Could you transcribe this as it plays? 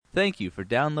Thank you for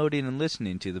downloading and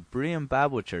listening to the Berean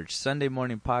Bible Church Sunday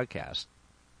Morning Podcast.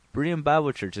 Berean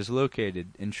Bible Church is located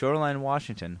in Shoreline,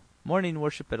 Washington, morning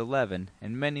worship at 11,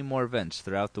 and many more events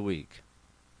throughout the week.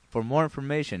 For more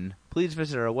information, please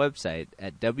visit our website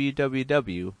at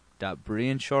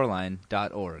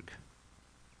www.bereanshoreline.org.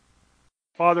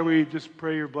 Father, we just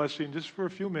pray your blessing just for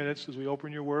a few minutes as we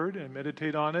open your word and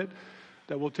meditate on it,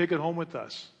 that we'll take it home with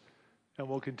us, and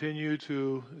we'll continue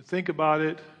to think about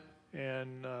it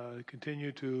and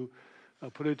continue to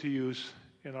put it to use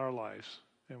in our lives.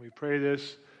 And we pray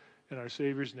this in our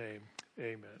Savior's name.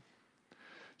 Amen.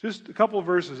 Just a couple of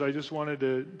verses I just wanted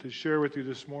to share with you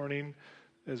this morning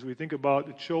as we think about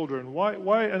the children.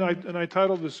 Why? And I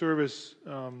titled the service,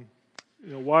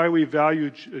 why we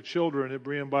value children at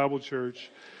Berean Bible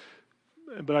Church.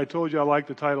 But I told you I like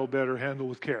the title better, Handle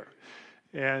with Care.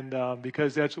 And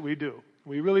because that's what we do.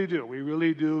 We really do. We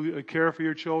really do care for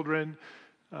your children.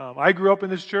 I grew up in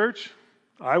this church.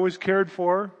 I was cared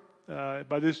for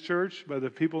by this church, by the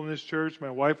people in this church. My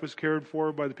wife was cared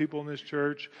for by the people in this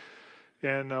church.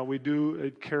 And we do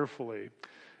it carefully.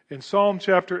 In Psalm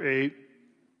chapter 8,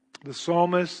 the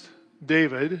psalmist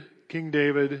David, King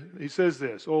David, he says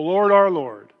this, "O Lord, our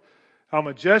Lord, how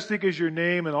majestic is your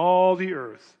name in all the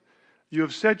earth. You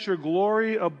have set your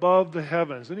glory above the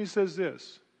heavens." And he says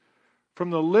this, "From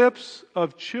the lips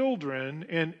of children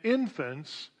and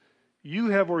infants you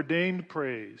have ordained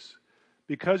praise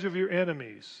because of your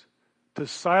enemies, to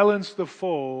silence the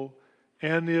foe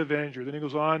and the avenger." Then he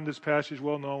goes on, this passage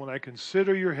well known, "When I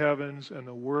consider your heavens and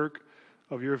the work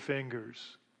of your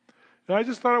fingers." And I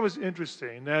just thought it was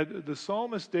interesting that the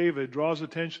psalmist David draws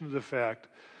attention to the fact,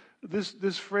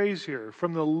 this phrase here,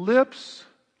 "from the lips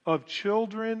of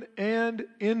children and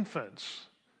infants."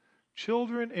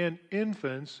 Children and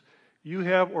infants, you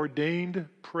have ordained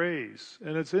praise.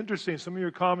 And it's interesting, some of your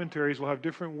commentaries will have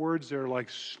different words there like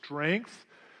strength.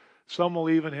 Some will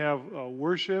even have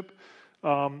worship.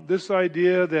 This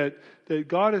idea that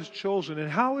God has chosen.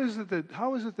 And how is it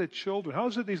that children, how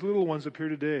is it these little ones up here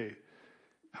today,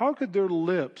 how could their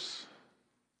lips,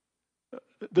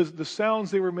 the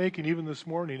sounds they were making even this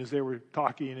morning as they were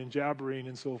talking and jabbering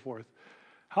and so forth,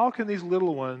 how can these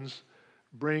little ones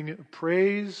bring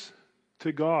praise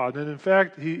to God? And in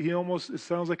fact, he almost, it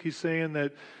sounds like he's saying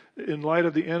that in light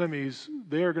of the enemies,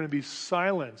 they are going to be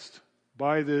silenced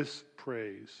by this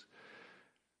praise.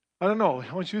 I don't know. I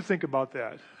want you to think about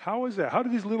that. How is that? How do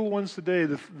these little ones today,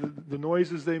 the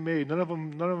noises they made, none of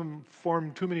them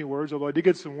formed too many words, although I did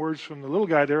get some words from the little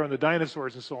guy there on the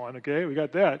dinosaurs and so on, okay? We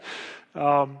got that.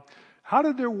 How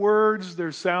did their words,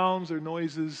 their sounds, their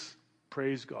noises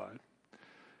praise God?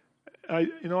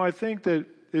 I think that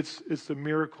it's the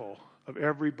miracle of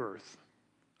every birth,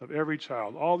 of every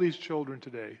child. All these children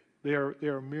today, they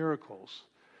are miracles.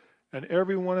 And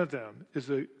every one of them is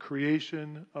a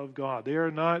creation of God. They are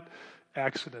not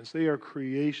accidents. They are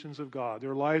creations of God.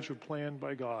 Their lives are planned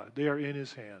by God. They are in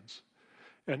His hands.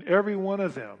 And every one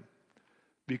of them,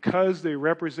 because they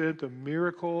represent the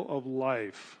miracle of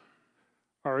life,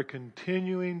 are a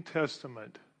continuing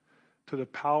testament to the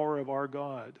power of our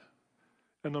God.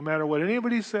 And no matter what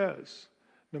anybody says,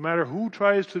 no matter who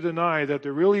tries to deny that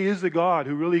there really is a God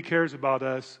who really cares about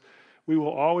us, we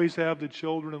will always have the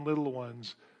children and little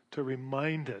ones to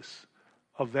remind us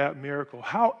of that miracle.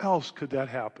 How else could that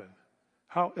happen?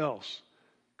 How else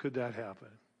could that happen?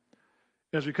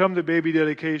 As we come to baby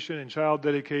dedication and child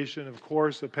dedication, of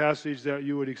course, the passage that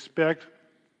you would expect,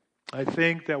 I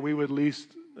think that we would at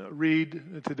least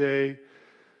read today,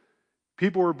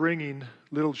 people were bringing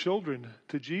little children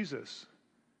to Jesus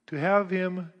to have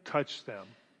Him touch them.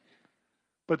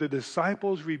 But the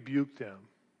disciples rebuked them.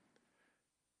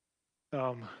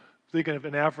 Thinking of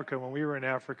in Africa, when we were in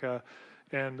Africa,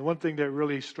 and the one thing that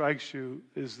really strikes you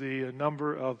is the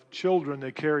number of children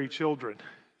that carry children.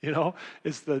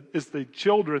 It's the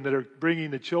children that are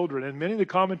bringing the children. And many of the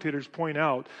commentators point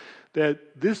out that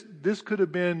this could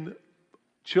have been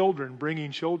children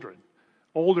bringing children,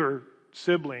 older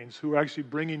siblings who are actually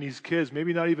bringing these kids,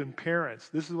 maybe not even parents.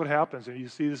 This is what happens, and you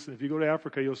see this, and if you go to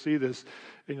Africa, you'll see this,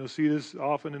 and you'll see this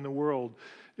often in the world,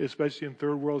 especially in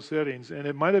third world settings. And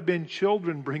it might have been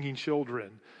children bringing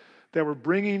children that were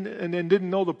bringing and then didn't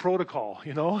know the protocol,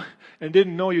 and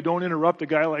didn't know you don't interrupt a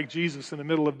guy like Jesus in the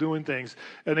middle of doing things.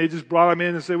 And they just brought him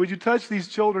in and said, "Would you touch these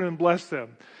children and bless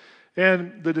them?"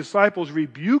 And the disciples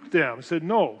rebuked them and said,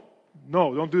 No,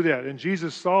 don't do that. And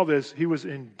Jesus saw this. He was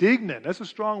indignant. That's a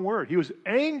strong word. He was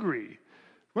angry.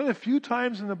 One of the few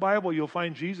times in the Bible you'll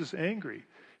find Jesus angry.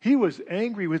 He was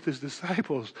angry with His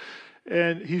disciples.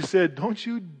 And He said, "Don't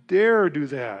you dare do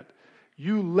that.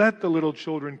 You let the little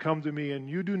children come to me, and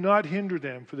you do not hinder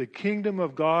them, for the kingdom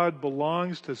of God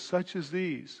belongs to such as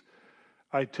these.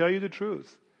 I tell you the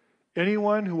truth.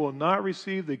 Anyone who will not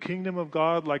receive the kingdom of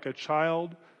God like a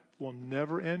child will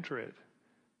never enter it."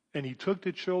 And he took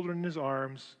the children in his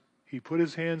arms, he put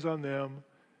his hands on them,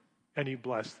 and he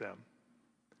blessed them.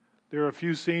 There are a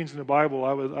few scenes in the Bible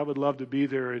I would love to be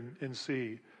there and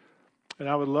see. And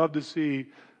I would love to see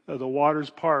the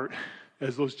waters part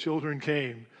as those children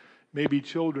came. Maybe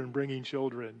children bringing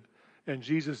children. And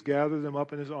Jesus gathered them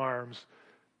up in his arms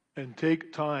and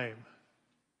take time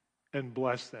and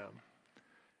bless them.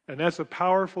 And that's a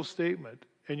powerful statement.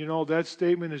 And you know, that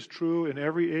statement is true in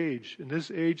every age. In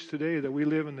this age today that we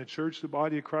live in, the church, the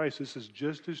body of Christ, this is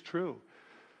just as true.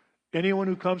 Anyone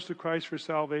who comes to Christ for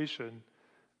salvation,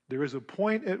 there is a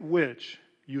point at which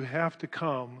you have to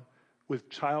come with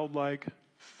childlike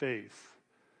faith.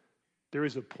 There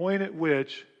is a point at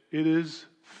which it is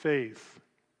faith.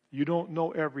 You don't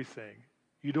know everything.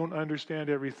 You don't understand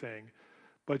everything.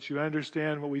 But you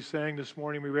understand what we sang this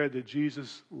morning. We read that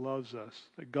Jesus loves us,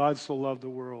 that God so loved the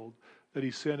world, that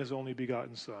he sent his only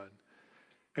begotten Son.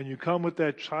 And you come with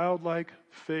that childlike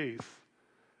faith.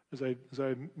 As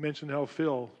I mentioned how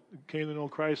Phil came to know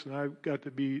Christ, and I got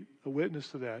to be a witness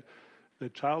to that. The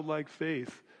childlike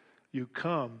faith, you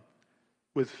come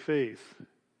with faith.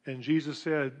 And Jesus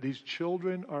said, these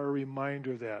children are a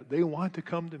reminder of that. They want to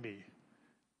come to me.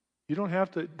 You don't have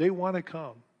to, they want to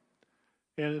come.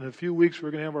 And in a few weeks,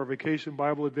 we're going to have our Vacation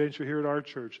Bible Adventure here at our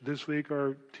church. This week,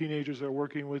 our teenagers are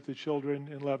working with the children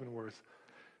in Leavenworth.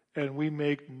 And we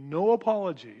make no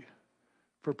apology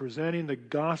for presenting the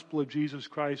gospel of Jesus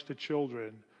Christ to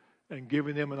children and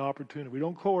giving them an opportunity. We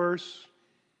don't coerce,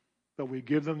 but we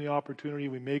give them the opportunity.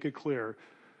 We make it clear,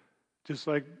 just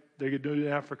like they could do it in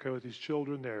Africa with these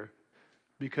children there,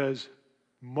 because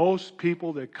most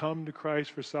people that come to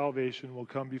Christ for salvation will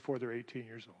come before they're 18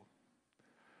 years old.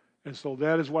 And so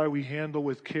that is why we handle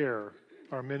with care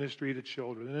our ministry to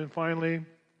children. And then finally,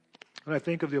 when I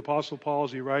think of the Apostle Paul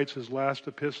as he writes his last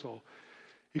epistle,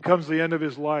 he comes to the end of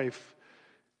his life,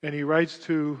 and he writes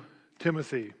to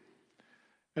Timothy.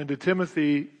 And to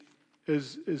Timothy,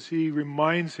 as he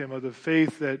reminds him of the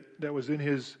faith that was in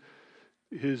his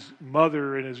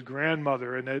mother and his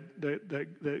grandmother, and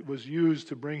that was used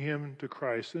to bring him to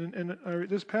Christ. And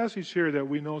this passage here that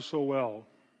we know so well,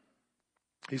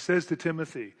 he says to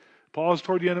Timothy, Paul is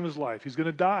toward the end of his life. He's going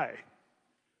to die.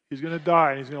 He's going to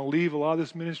die, and he's going to leave a lot of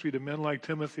this ministry to men like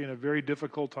Timothy in a very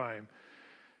difficult time.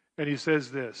 And he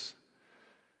says this,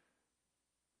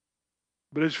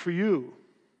 "But as for you,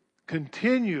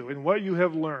 continue in what you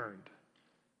have learned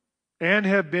and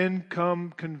have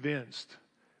become convinced,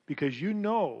 because you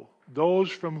know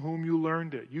those from whom you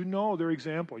learned it. You know their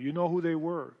example. You know who they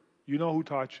were. You know who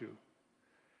taught you.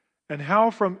 And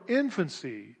how from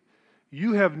infancy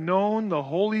you have known the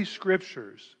Holy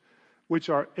Scriptures, which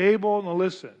are able," now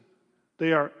listen,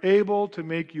 "they are able to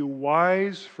make you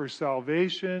wise for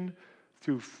salvation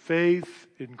through faith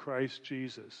in Christ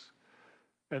Jesus."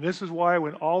 And this is why,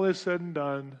 when all is said and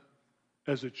done,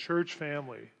 as a church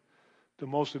family, the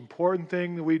most important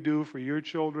thing that we do for your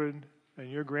children and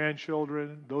your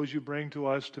grandchildren, those you bring to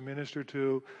us to minister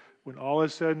to, when all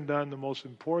is said and done, the most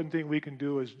important thing we can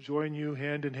do is join you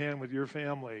hand in hand with your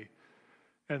family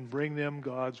and bring them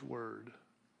God's Word.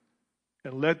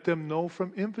 And let them know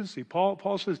from infancy.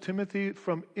 Paul says, Timothy,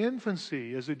 from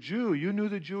infancy, as a Jew, you knew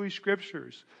the Jewish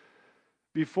Scriptures.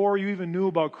 Before you even knew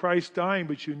about Christ dying,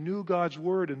 but you knew God's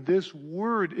Word. And this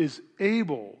Word is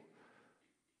able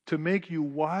to make you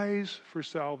wise for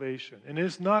salvation. And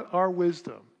it's not our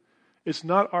wisdom. It's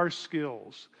not our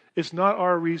skills. It's not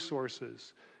our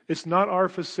resources. It's not our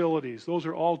facilities. Those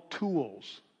are all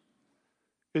tools.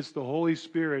 It's the Holy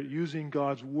Spirit using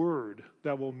God's Word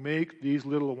that will make these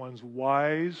little ones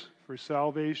wise for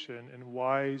salvation and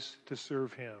wise to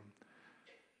serve Him.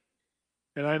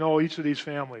 And I know each of these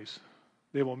families,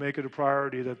 they will make it a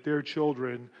priority that their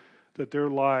children, that their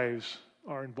lives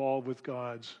are involved with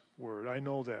God's Word. I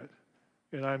know that.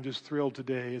 And I'm just thrilled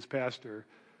today as pastor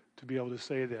to be able to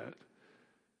say that.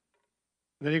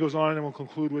 And then he goes on and we'll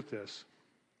conclude with this.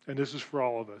 And this is for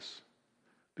all of us.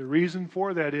 The reason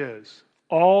for that is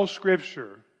all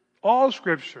Scripture,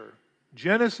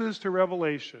 Genesis to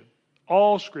Revelation,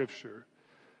 all Scripture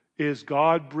is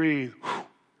God-breathed.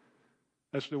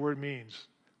 That's what the word means.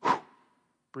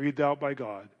 Breathed out by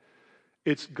God.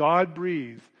 It's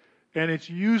God-breathed, and it's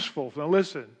useful. Now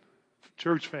listen,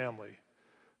 church family,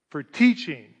 for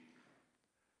teaching,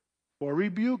 for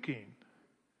rebuking,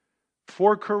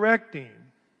 for correcting,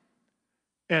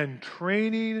 and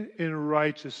training in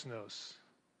righteousness,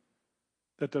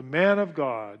 that the man of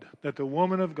God, that the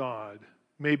woman of God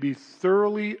may be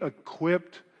thoroughly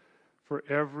equipped for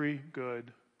every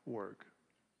good work.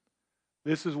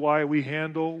 This is why we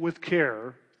handle with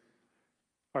care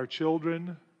our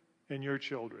children and your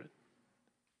children,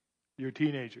 your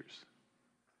teenagers,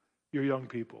 your young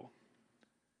people,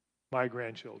 my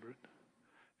grandchildren.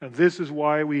 And this is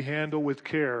why we handle with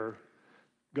care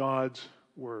God's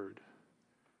Word.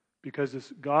 Because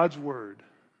it's God's Word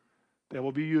that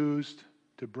will be used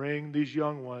to bring these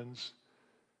young ones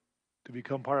to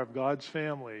become part of God's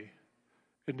family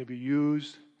and to be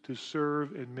used to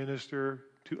serve and minister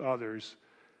to others.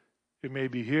 It may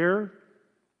be here,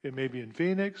 it may be in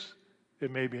Phoenix, it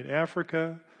may be in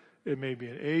Africa, it may be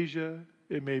in Asia,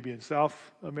 it may be in South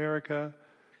America,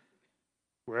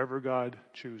 wherever God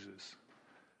chooses.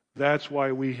 That's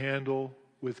why we handle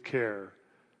with care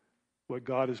what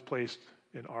God has placed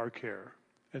in our care.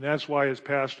 And that's why, as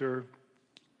pastor,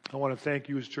 I want to thank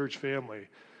you as church family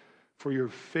for your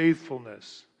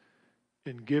faithfulness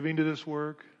in giving to this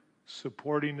work,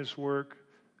 supporting this work,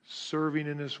 serving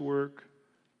in this work,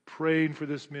 praying for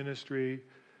this ministry,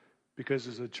 because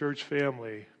as a church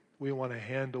family, we want to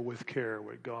handle with care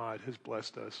what God has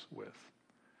blessed us with.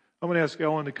 I'm going to ask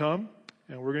Ellen to come,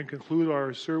 and we're going to conclude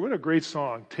our service. What a great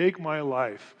song, Take My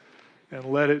Life and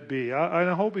Let It Be.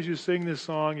 I hope as you sing this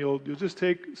song, you'll just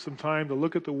take some time to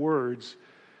look at the words,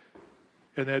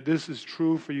 and that this is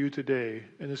true for you today,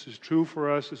 and this is true for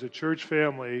us as a church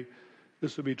family.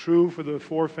 This will be true for the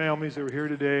 4 families that were here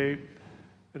today,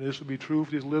 and this will be true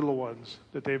for these little ones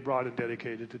that they brought and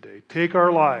dedicated today. Take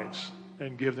our lives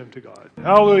and give them to God.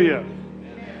 Hallelujah.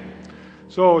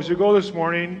 So as you go this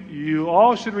morning, you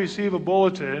all should receive a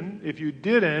bulletin. If you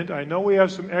didn't, I know we have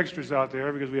some extras out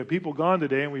there because we have people gone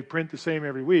today and we print the same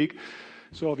every week.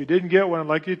 So if you didn't get one, I'd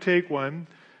like you to take one,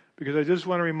 because I just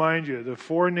want to remind you, the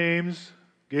 4 names,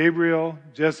 Gabriel,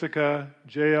 Jessica,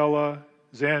 Jayella,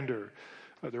 Xander.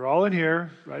 They're all in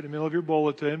here, right in the middle of your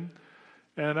bulletin.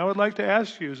 And I would like to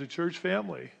ask you as a church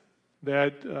family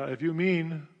that if you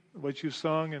mean what you've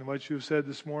sung and what you've said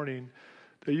this morning,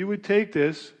 that you would take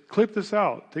this, clip this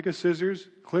out. Take a scissors,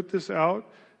 clip this out,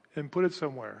 and put it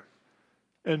somewhere.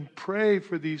 And pray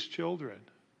for these children.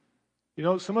 You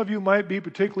know, some of you might be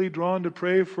particularly drawn to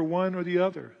pray for one or the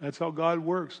other. That's how God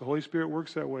works. The Holy Spirit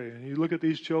works that way. And you look at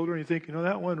these children and you think, you know,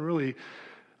 that one really,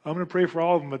 I'm going to pray for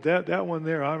all of them, but that one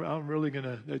there, I'm really going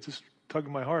to, it's just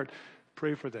tugging my heart.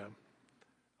 Pray for them.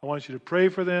 I want you to pray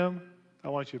for them. I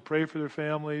want you to pray for their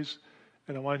families.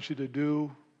 And I want you to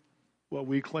do what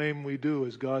we claim we do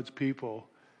as God's people,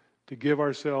 to give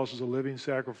ourselves as a living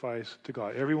sacrifice to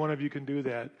God. Every one of you can do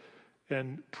that.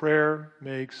 And prayer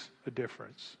makes a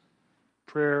difference.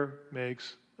 Prayer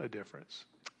makes a difference.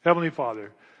 Heavenly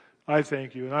Father, I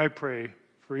thank you and I pray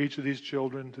for each of these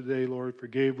children today, Lord, for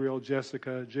Gabriel,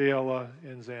 Jessica, Jayella,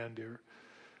 and Xander.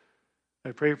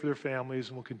 I pray for their families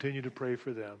and will continue to pray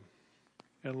for them.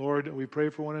 And Lord, we pray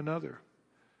for one another.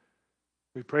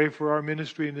 We pray for our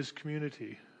ministry in this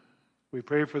community. We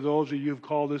pray for those that you've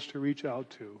called us to reach out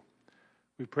to.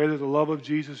 We pray that the love of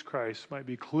Jesus Christ might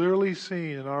be clearly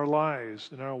seen in our lives,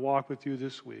 in our walk with you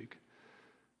this week.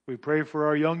 We pray for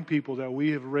our young people that we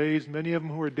have raised, many of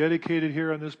them who are dedicated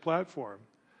here on this platform,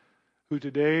 who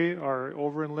today are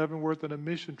over in Leavenworth on a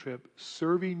mission trip,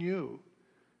 serving you,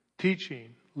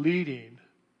 teaching, leading.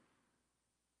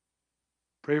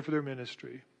 Pray for their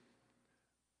ministry.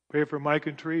 Pray for Mike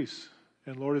and Therese.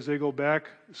 And Lord, as they go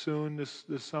back soon this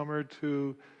summer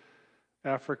to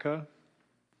Africa,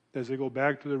 as they go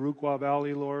back to the Rukwa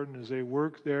Valley, Lord, and as they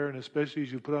work there, and especially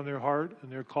as you put on their heart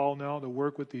and their call now to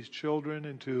work with these children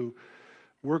and to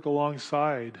work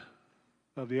alongside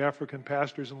of the African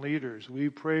pastors and leaders, we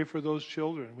pray for those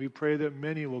children. We pray that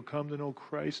many will come to know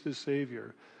Christ as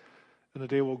Savior, and that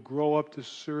they will grow up to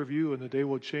serve you, and that they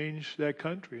will change that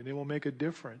country, and they will make a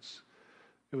difference.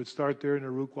 It would start there in the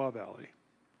Rukwa Valley.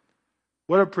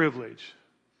 What a privilege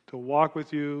to walk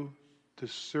with you, to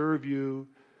serve you,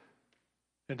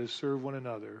 and to serve one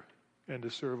another, and to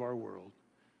serve our world.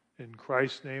 In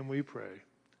Christ's name we pray.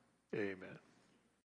 Amen.